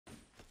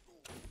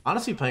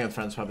Honestly, playing with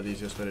friends is probably the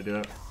easiest way to do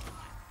it.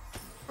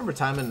 Remember,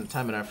 time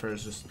and effort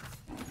is just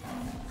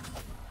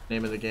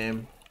name of the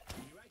game.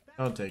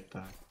 Don't take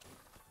that.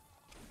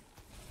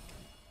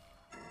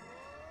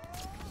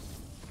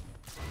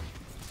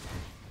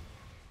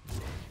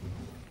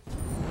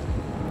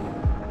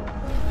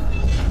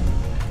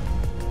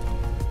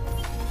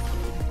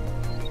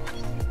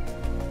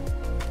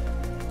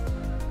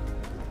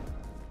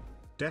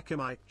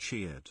 Decamite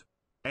cheered.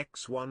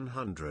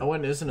 X100.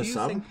 Owen isn't a Do you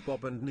sub? think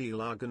Bob and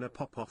Neil are gonna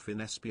pop off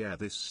in SPA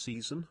this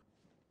season?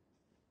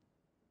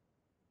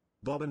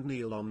 Bob and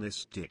Neil on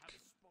this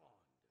dick.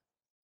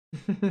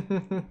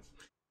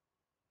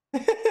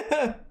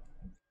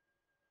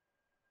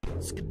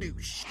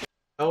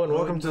 Owen,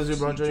 welcome to the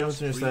Zubron. Join us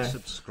in your stay.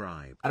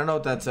 Subscribe. I don't know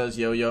what that says,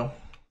 yo. Yo.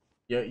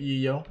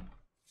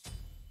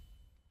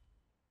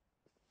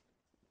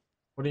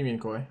 What do you mean,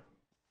 Koi?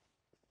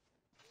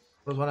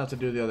 What does one have to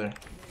do with the other?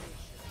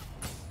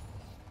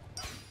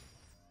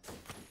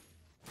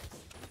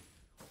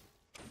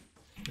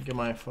 Look at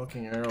my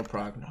fucking arrow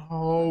proc.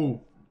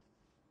 No!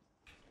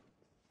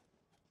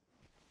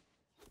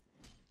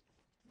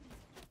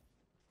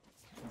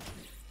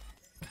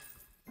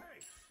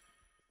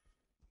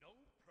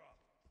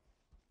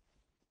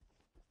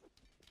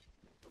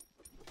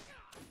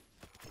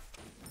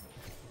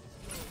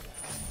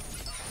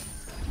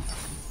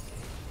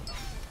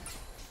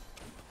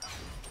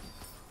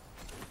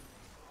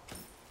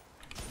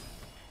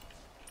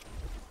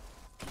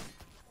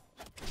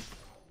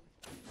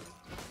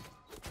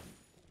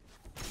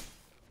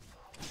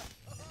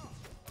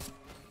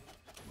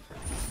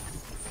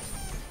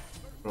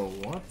 Bro,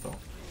 what the?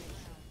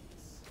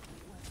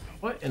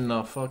 What in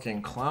the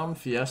fucking clown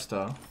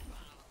fiesta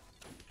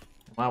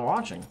am I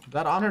watching?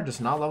 That honor does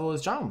not level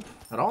his jump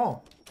at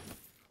all.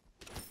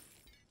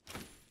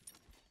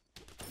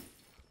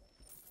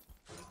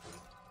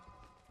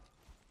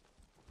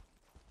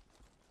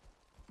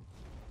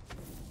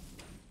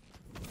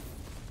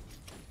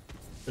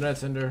 Good night,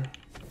 Cinder.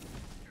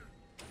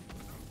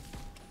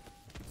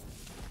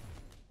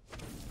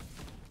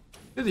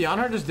 Dude, the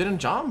honor just didn't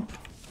jump.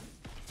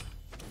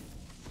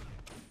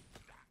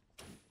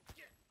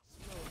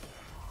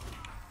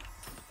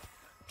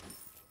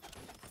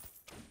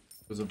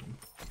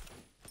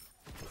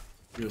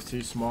 He was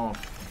too small.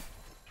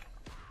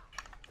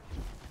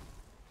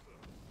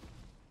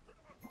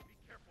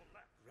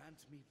 Grant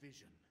me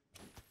vision.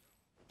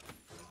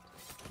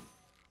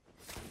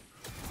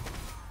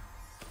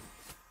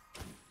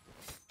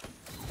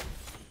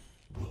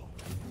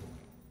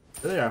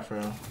 There they are, for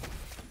real.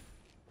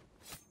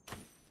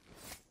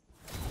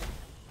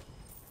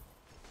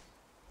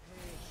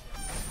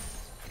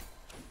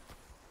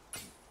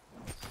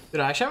 Dude,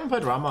 I actually haven't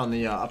played Rama on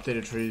the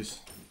updated trees.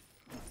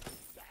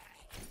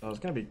 So it's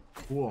gonna be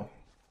cool.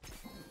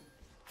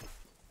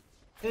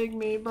 Take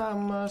me by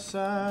my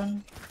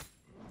side.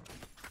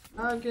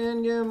 I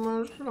can get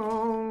much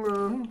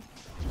stronger.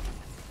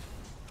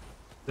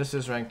 This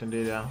is ranked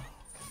indeed, yeah.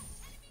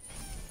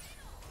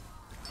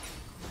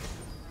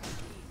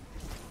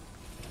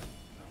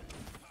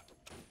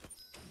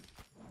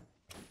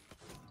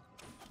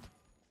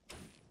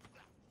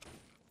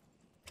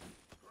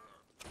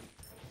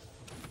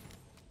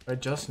 I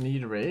just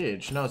need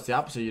rage. No, it's the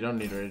opposite. You don't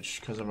need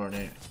rage because of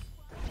ornate.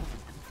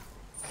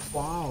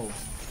 Wow.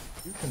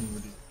 You can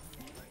really...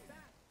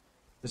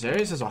 This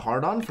Ares has a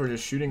hard on for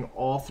just shooting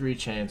all three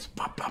chains.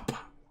 Bah, bah, bah.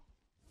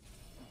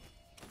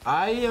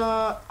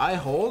 I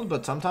hold,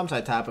 but sometimes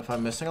I tap. If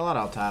I'm missing a lot,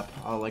 I'll tap.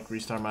 I'll like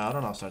restart my auto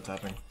and I'll start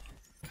tapping.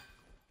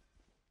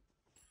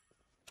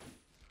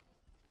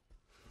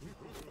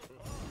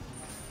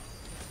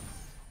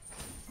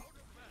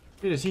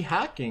 Dude, is he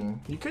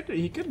hacking? He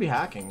could be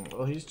hacking.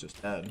 Well, he's just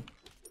dead.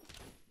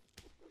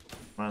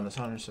 Man, this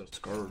hunter's so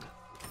scared.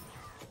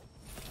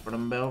 But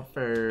I'm about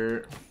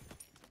fair.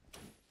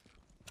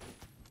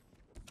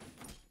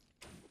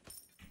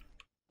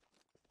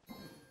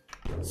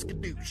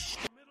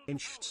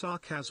 Inch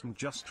sarcasm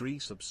just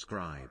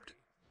resubscribed.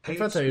 Hey,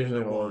 that's how I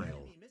usually hold.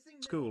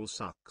 School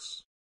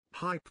sucks.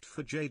 Hyped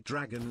for Jade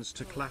Dragons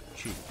to clap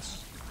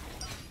cheeks.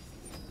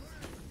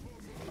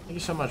 Thank you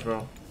so much,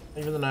 bro.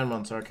 Thank you for the 9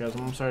 months,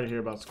 sarcasm. I'm sorry to hear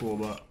about school,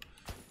 but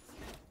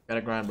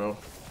gotta grind, bro.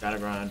 Gotta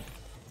grind.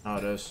 How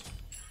it is.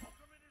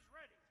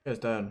 It's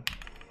dead.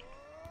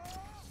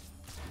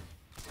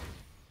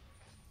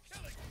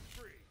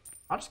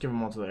 I'll just give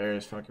him all to the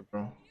Ares. Fuck it,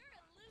 bro.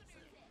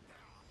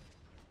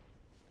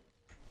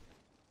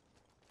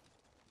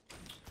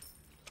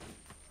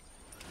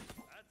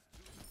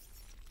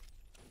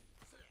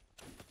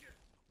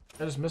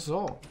 I just misses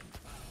all.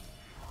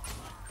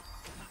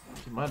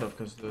 He might have,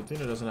 because the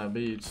Athena doesn't have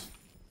beads.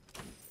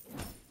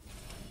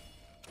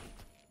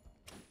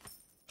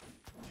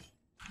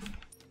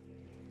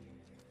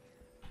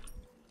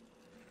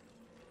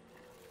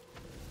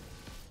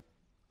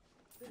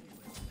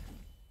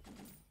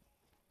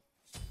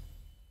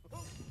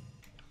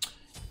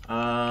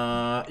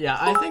 Yeah,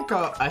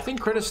 I think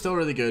crit is still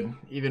really good,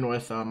 even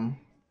with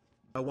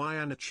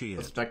Hawaiian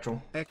cheered.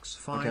 Spectral.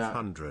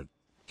 X500.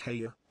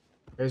 Hey.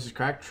 This is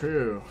crack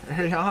true.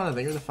 Ariana,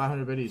 thank you for the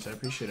 500 biddies. I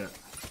appreciate it.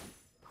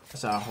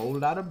 That's a whole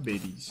lot of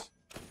biddies.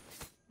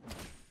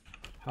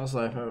 How's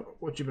life?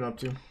 What you been up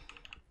to?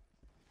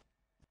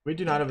 We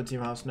do not have a team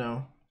house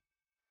now.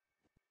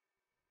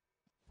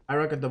 I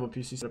reckon double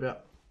PC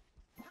setup,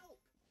 yeah.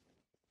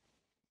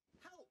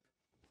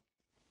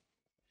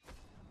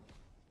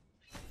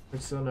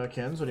 There's still no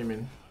cans? What do you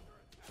mean?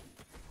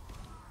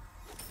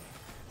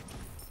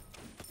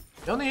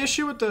 The only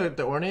issue with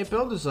the ornate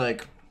build is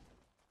like,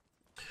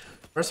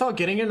 first of all,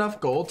 getting enough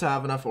gold to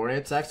have enough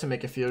ornate stacks to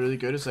make it feel really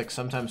good is like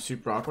sometimes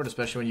super awkward,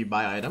 especially when you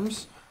buy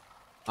items.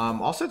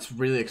 Also it's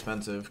really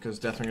expensive because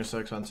Deathwing is so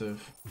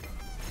expensive.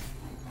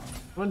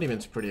 One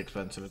demon's pretty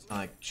expensive, it's not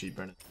like cheap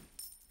or anything.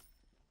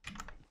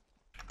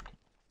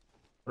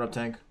 What up,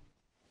 tank?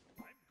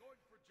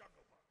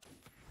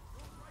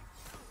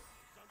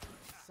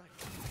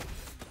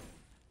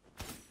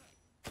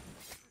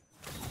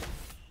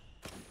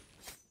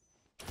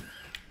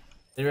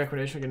 Any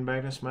recommendation for getting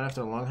back to SMITE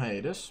after a long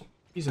hiatus?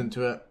 He's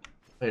into it.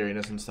 Play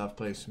arenas and stuff,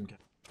 play some.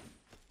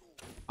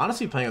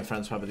 Honestly, playing with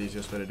friends is probably the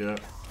easiest way to do it.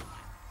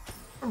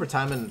 Remember,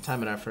 time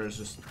and effort is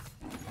just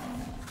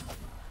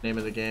name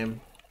of the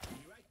game.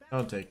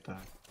 Don't take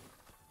that.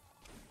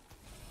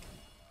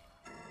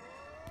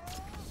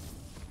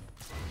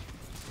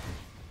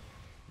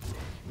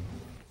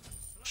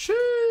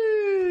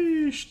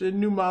 Sheesh, the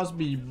new mouse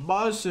be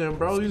bussin',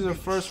 bro. These are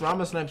first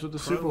Rama snipes with the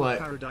super light.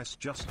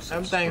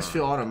 Them things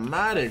feel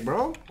automatic,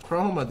 bro.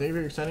 Chrome, I think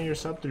you're extending your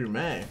sub through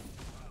May.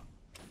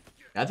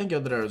 Yeah, I think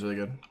Gilded Arrow is really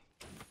good.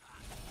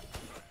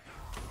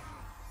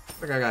 I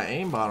think I got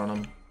aimbot on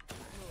him.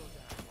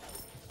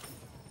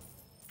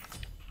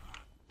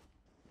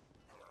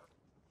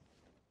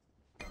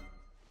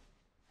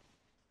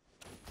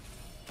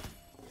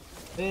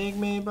 Take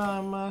me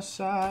by my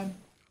side.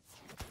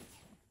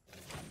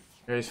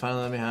 He's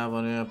finally let me have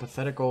one. Yeah,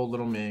 pathetic old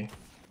little me.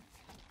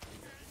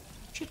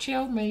 She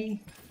chilled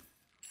me.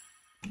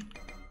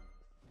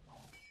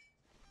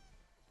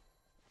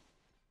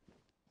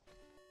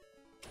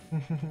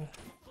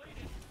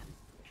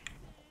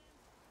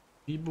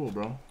 Be bull,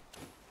 bro.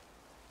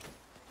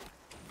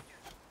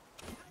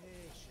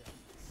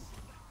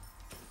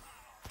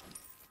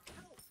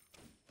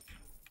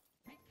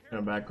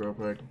 Go back real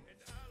quick.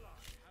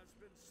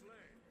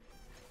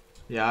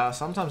 Yeah,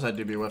 sometimes I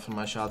do be whiffing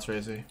my shots,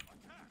 Razy.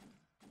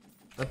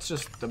 That's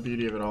just the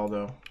beauty of it all,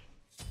 though.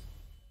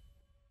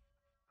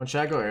 When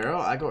should I go arrow?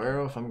 I go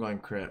arrow if I'm going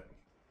crit.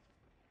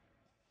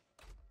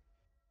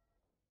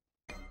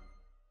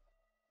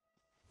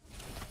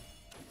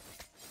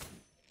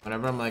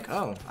 Whenever I'm like,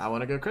 oh, I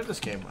want to go crit this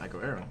game, I go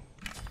arrow.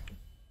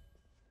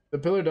 The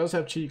pillar does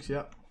have cheeks,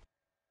 yep.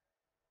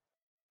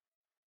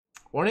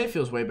 Ornate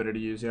feels way better to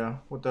use, yeah.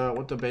 With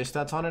the base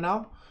stats on it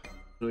now,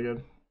 really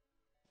good.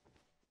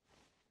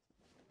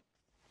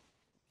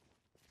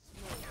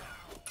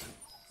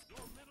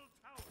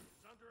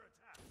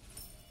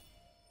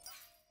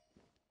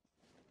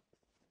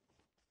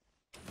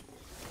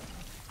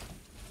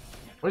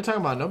 What are you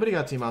talking about? Nobody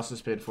got team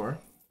houses paid for.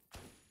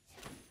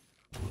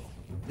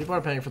 People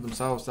are paying for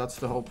themselves. That's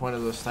the whole point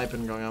of the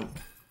stipend going up.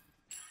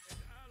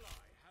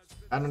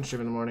 I don't stream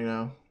in the morning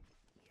now.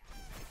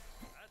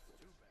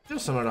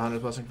 Just similar to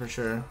 100 blessing for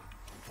sure.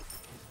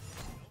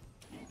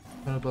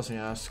 100 blessing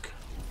ask.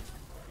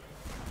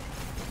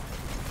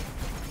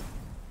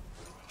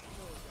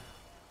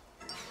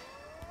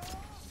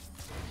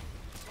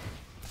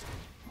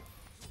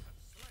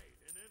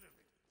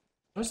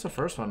 I missed the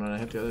first one when I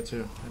hit the other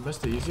two. I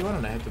missed the easy one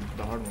and I hit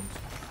the hard ones.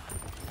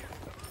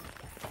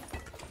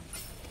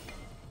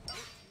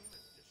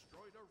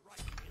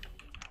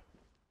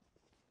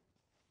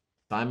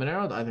 Diamond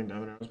arrow? I think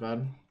diamond arrow's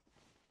bad.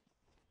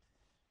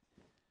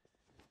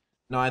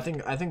 No, I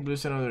think blue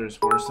cylinder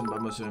is worse than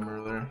Bumba Zoom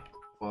earlier.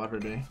 Will ever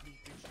be.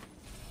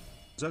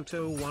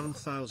 Zoto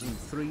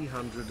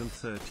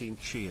 1313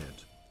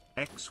 cheered.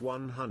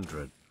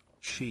 X100.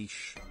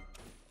 Sheesh.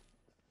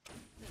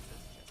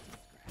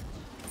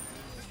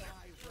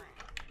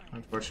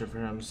 Unfortunate for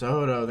him.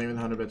 Zoto, thank you for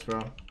the 100 bits,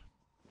 bro.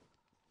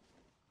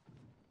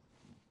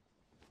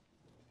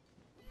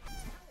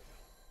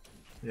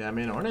 Yeah, I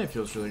mean, Ornate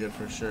feels really good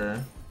for sure.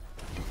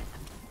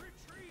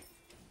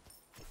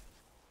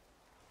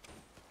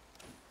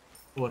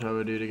 What I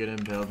would do to get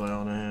impaled by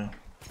Ornate.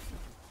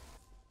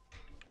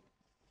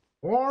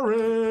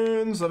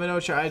 Warrens! Let me know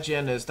what your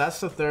IGN is. That's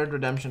the third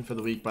redemption for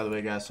the week, by the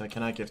way, guys, so I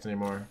cannot gift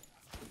anymore.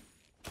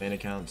 Main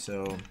account,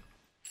 so...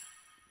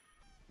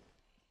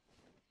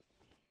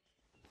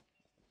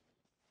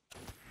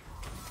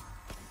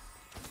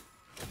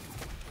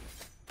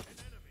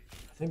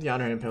 I think the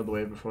honor impaled the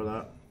wave before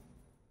that.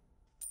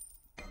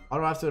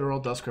 Auto have to roll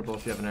dust cripple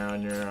if you have an arrow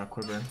in your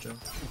quiver, Joe.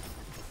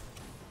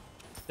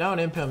 Don't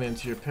impale me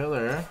into your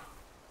pillar.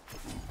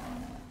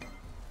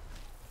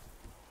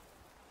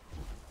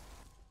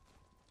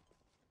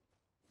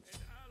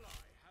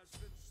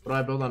 What do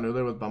I build on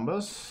Uller with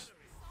Bumbas?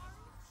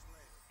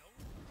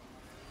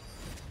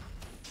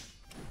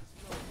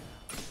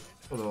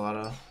 Build a lot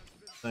of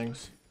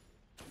things.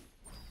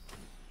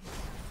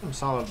 I'm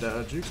solid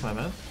jukes, my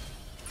man.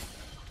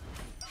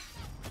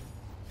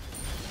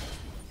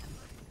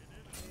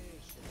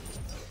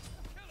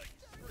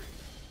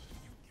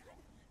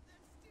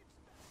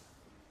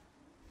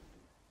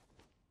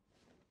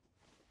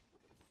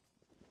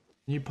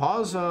 Can you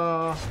pause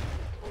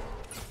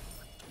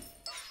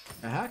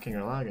hacking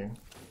or lagging?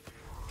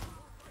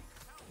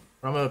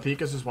 Romo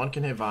Pika says one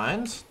can hit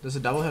vines. There's a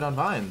double hit on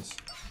vines.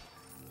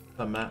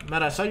 Matt,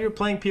 I saw you were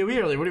playing PoE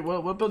earlier.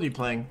 What build are you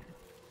playing?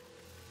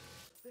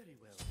 Very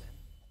well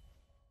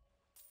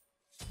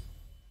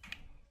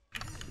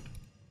then.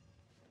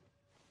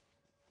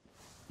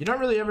 You don't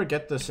really ever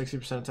get the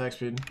 60% attack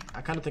speed.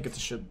 I kind of think it's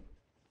a shit.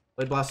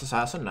 Blade Blast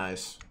Assassin,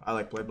 nice. I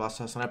like Blade Blast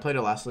Assassin. I played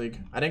it last league.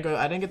 I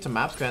didn't get to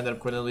maps because I ended up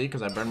quitting the league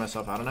because I burned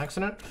myself out on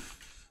accident.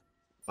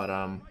 But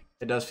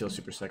it does feel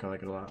super sick. I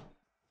like it a lot.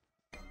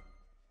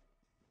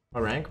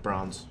 What rank?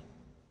 Bronze.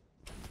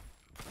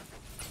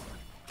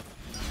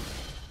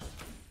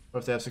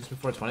 What if they have 6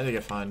 before 20? They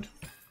get fined.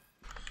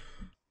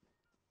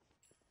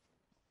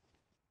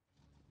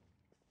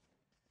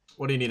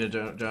 What do you need to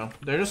do, Joe?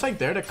 They're just like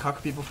there to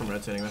cuck people from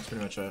rotating. That's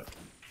pretty much it.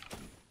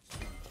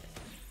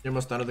 You're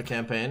almost done with the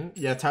campaign?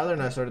 Yeah, Tyler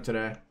and I started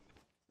today.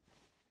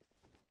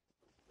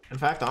 In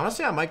fact,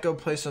 honestly, I might go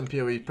play some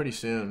PoE pretty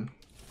soon.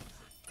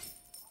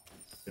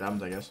 Good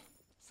happens, I guess.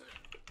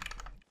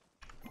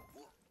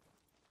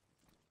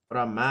 What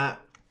up, Matt?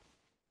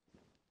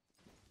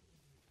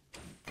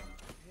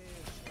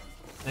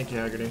 Thank you,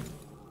 Haggerty.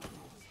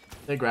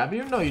 They grab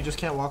you? No, you just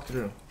can't walk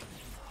through.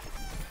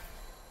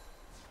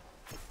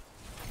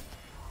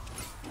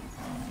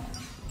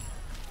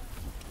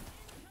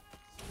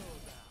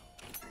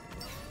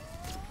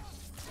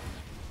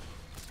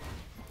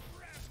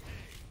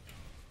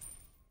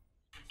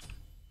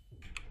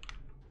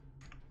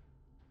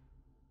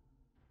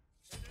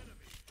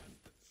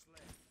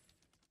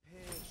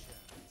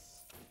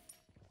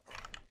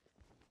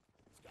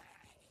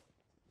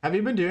 Have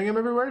you been doing them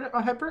everywhere,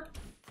 Hyper?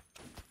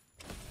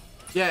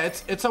 Yeah,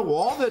 it's a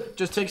wall that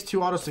just takes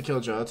 2 autos to kill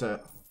Joe, that's it.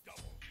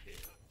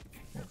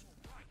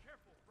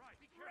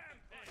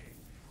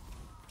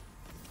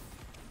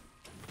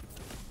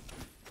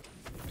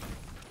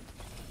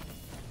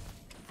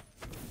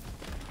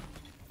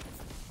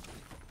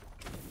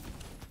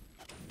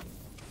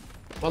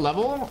 What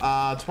level?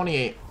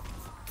 28.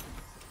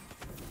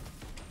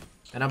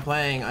 And I'm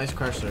playing Ice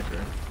Crush Circuit.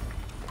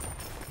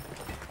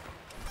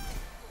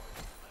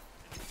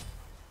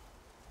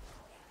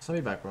 Send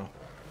me back, bro.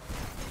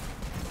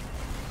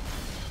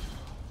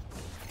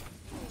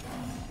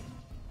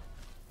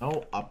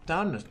 No, up,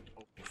 down.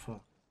 Oh,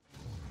 fuck.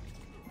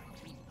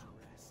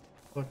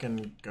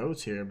 Fucking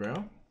goats here,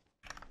 bro.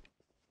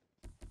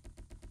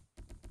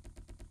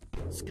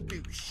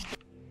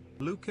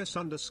 Lucas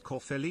underscore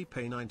Felipe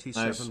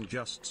 97 Nice.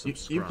 just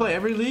subscribed. You play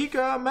every league,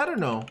 Matt, or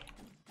no?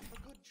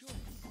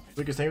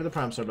 Lucas, thank you for the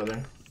prime star,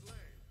 brother.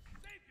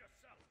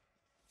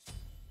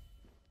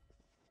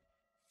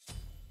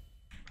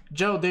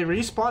 Joe, they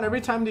respawn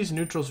every time these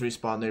neutrals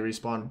respawn. They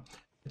respawn.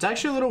 It's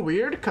actually a little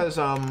weird because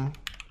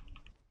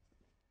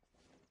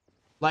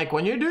like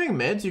when you're doing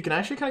mids, you can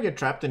actually kind of get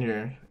trapped in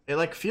here. It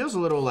like feels a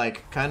little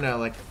like kind of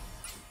like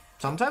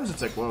sometimes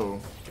it's like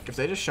whoa. Like if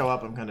they just show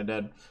up, I'm kind of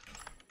dead.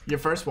 Your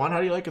first one, how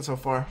do you like it so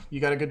far? You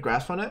got a good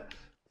grasp on it?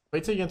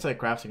 Wait till you get into like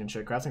crafting and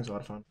shit. Crafting's a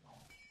lot of fun.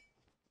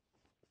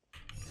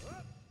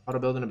 Auto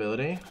building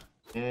ability.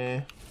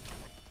 Eh.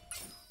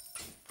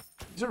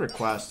 These are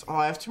requests. Oh,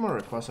 I have 2 more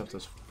requests after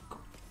this.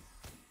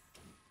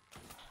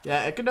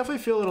 Yeah, it could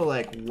definitely feel a little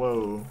like,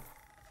 whoa.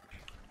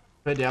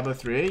 Play Diablo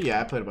 3? Yeah,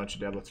 I played a bunch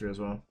of Diablo 3 as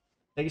well.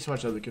 Thank you so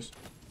much, Lucas.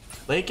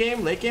 Late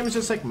game is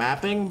just like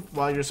mapping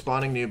while you're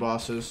spawning new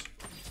bosses.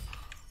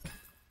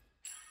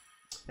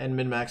 And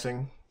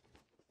min-maxing.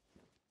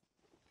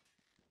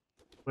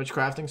 Which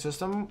crafting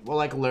system? Well,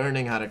 like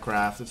learning how to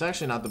craft. It's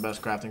actually not the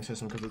best crafting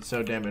system because it's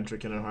so damn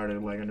intricate and hard to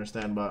like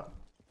understand, but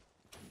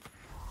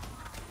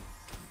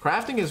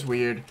crafting is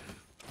weird.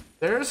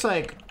 There's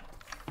like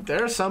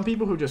there are some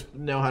people who just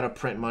know how to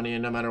print money,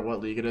 and no matter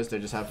what league it is, they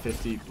just have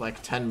 50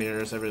 like 10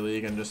 mirrors every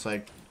league and just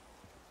like,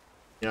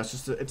 you know,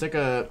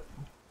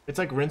 it's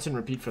like rinse and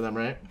repeat for them,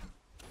 right?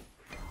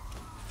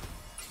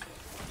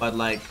 But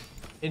like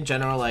in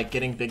general, like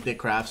getting big dick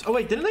crafts. Oh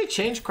wait, didn't they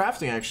change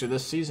crafting actually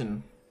this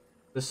season?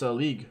 This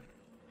league.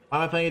 Why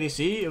am I playing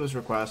ADC? It was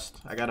request.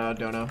 I got a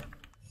dono.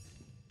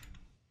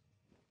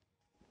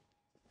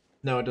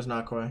 No, it does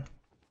not, Koi.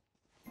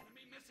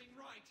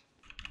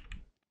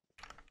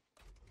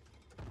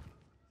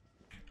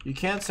 You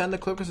can't send the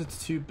clip because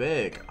it's too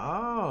big.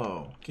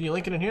 Oh. Can you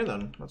link it in here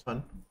then? That's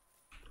fine.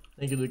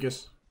 Thank you,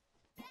 Lucas.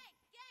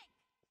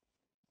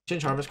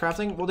 Change harvest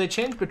crafting? Well, they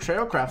changed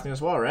betrayal crafting as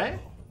well, right?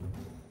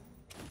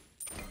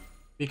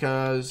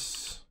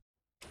 Because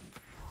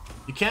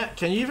you can't.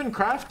 Can you even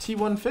craft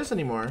T1 Fizz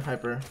anymore,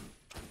 Hyper?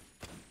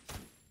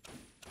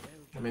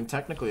 I mean,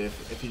 technically,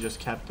 if you just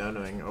kept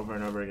donoing over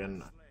and over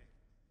again.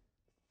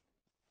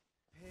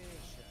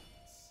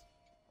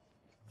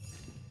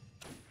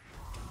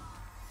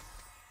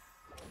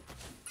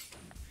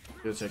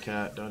 Good to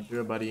cat. Don't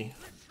do it, buddy.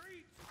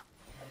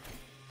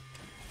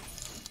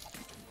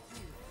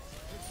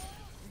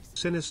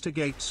 Sinister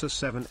Gates a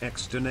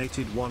 7x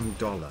donated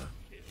 $1.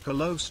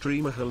 Hello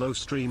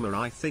streamer,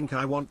 I think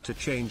I want to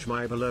change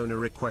my Bologna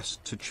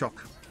request to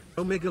Choc.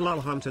 Omega lol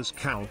hunters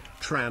cal,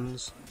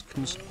 trans,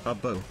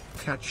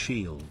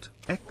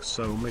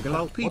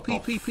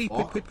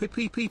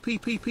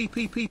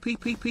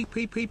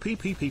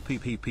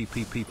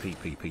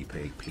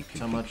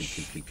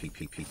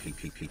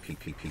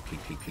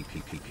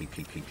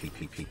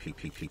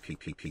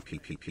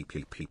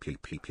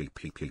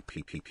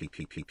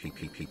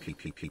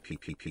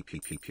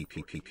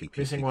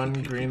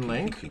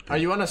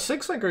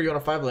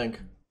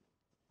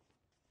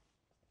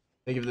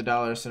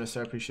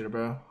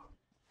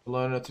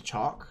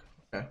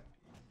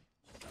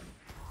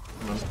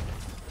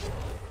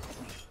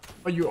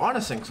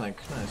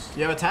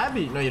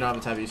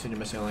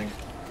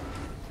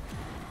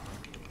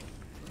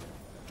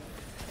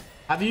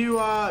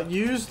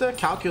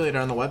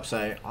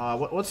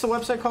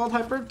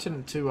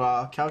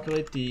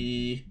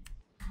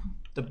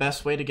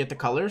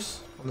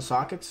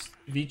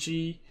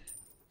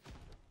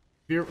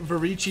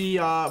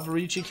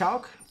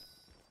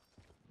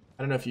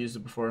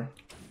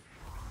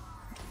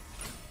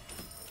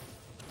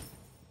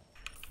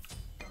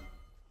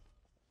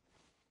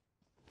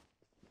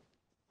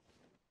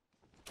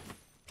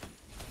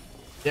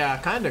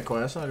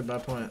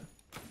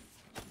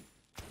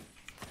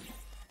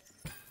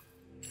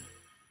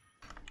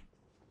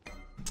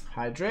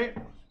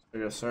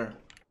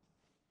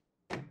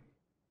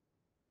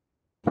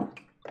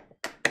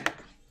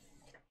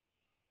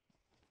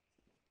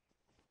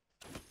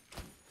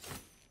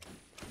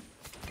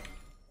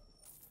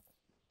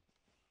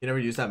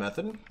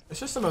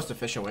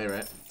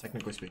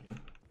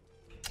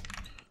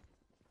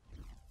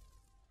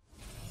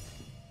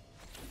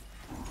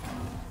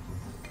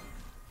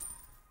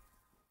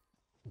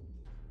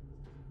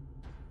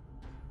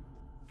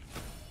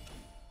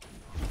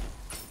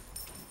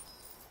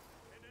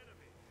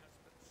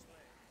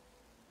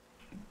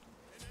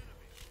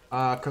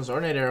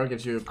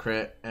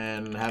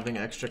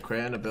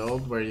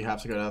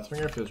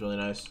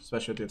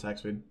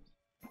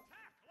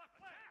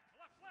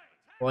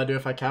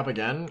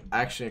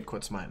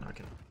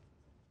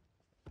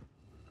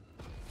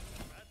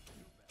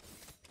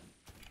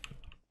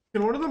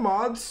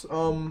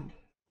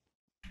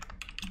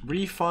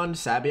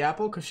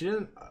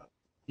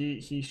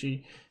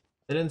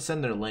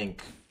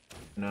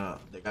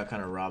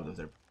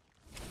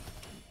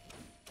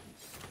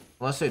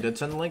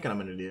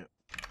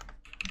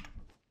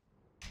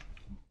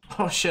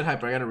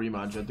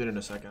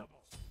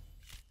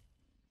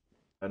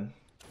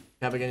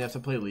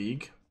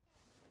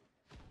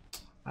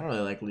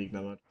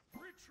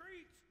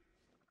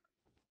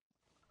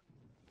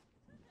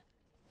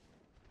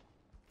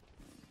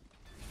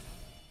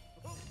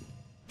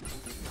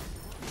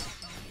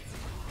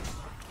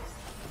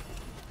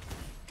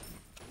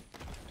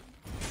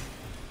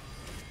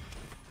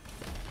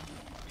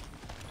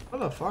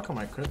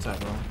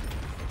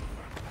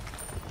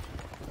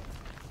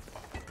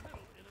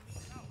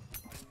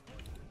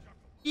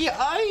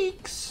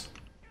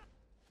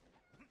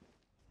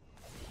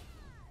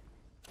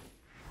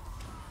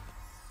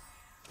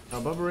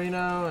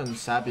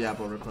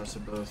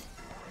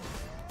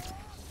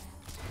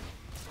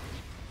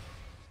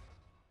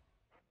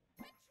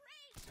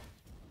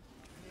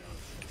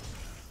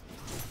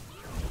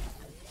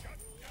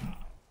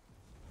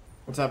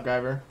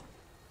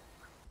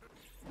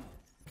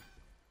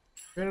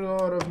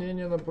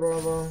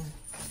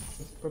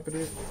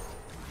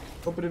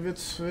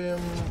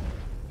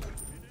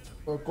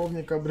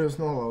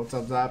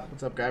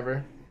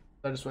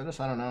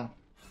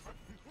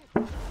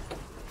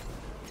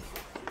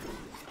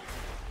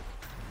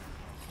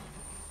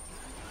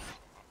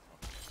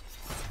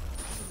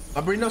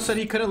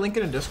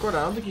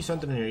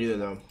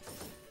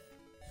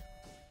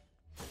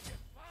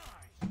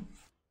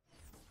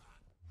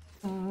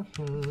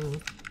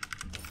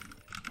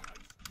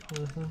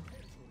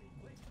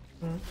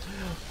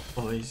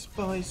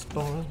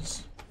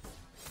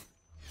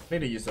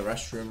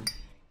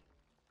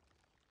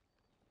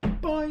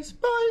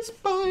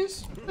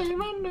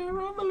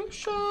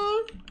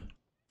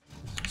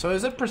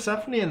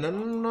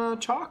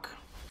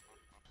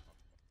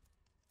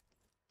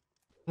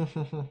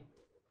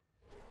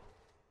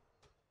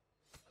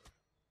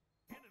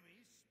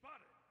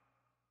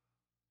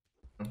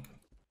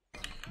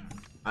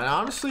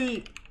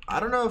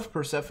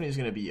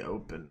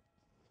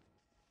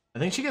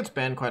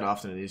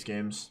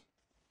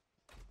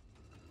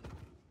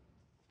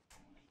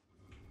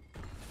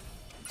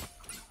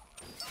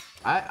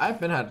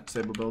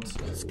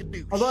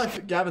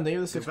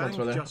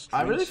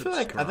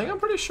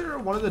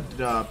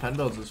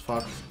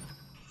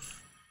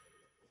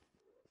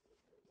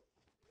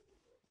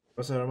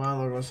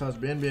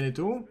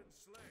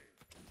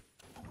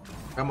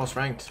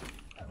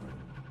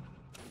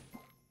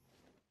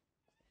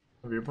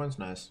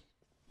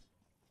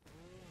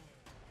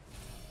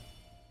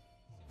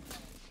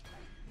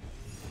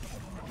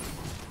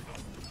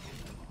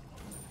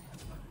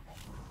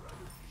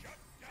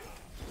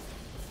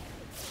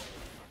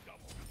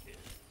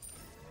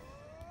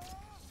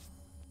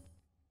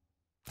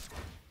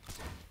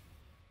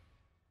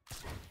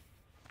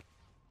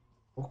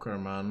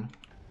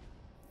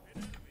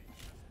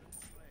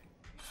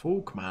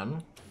 Fuck,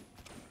 man.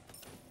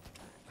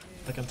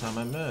 Second time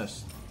I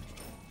missed.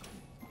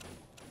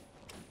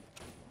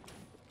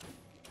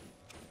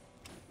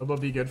 Will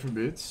be good for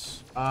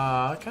boots?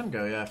 I can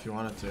go, yeah, if you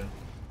wanted to.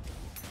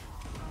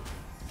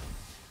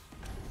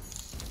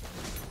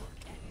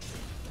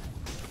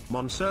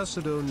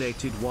 Monsersa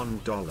donated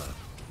 $1.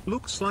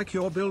 Looks like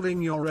you're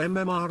building your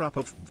MMR up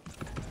of...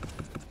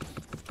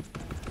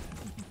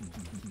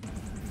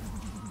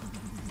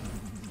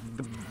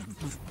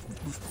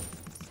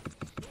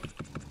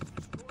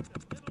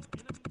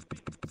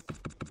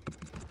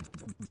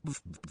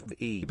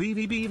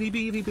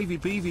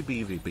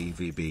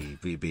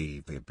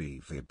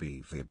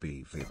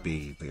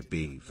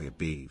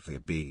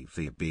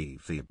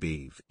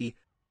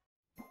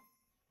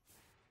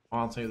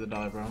 I'll take the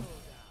dollar, bro.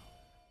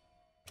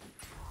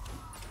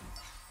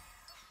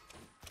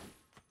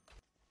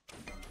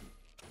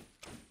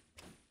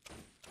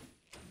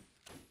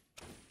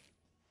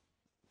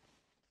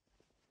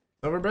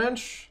 Silver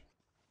branch?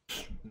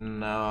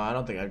 No, I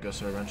don't think I'd go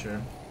silver branch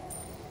here.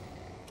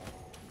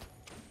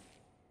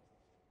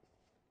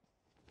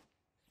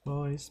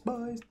 Boys,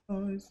 boys,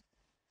 boys.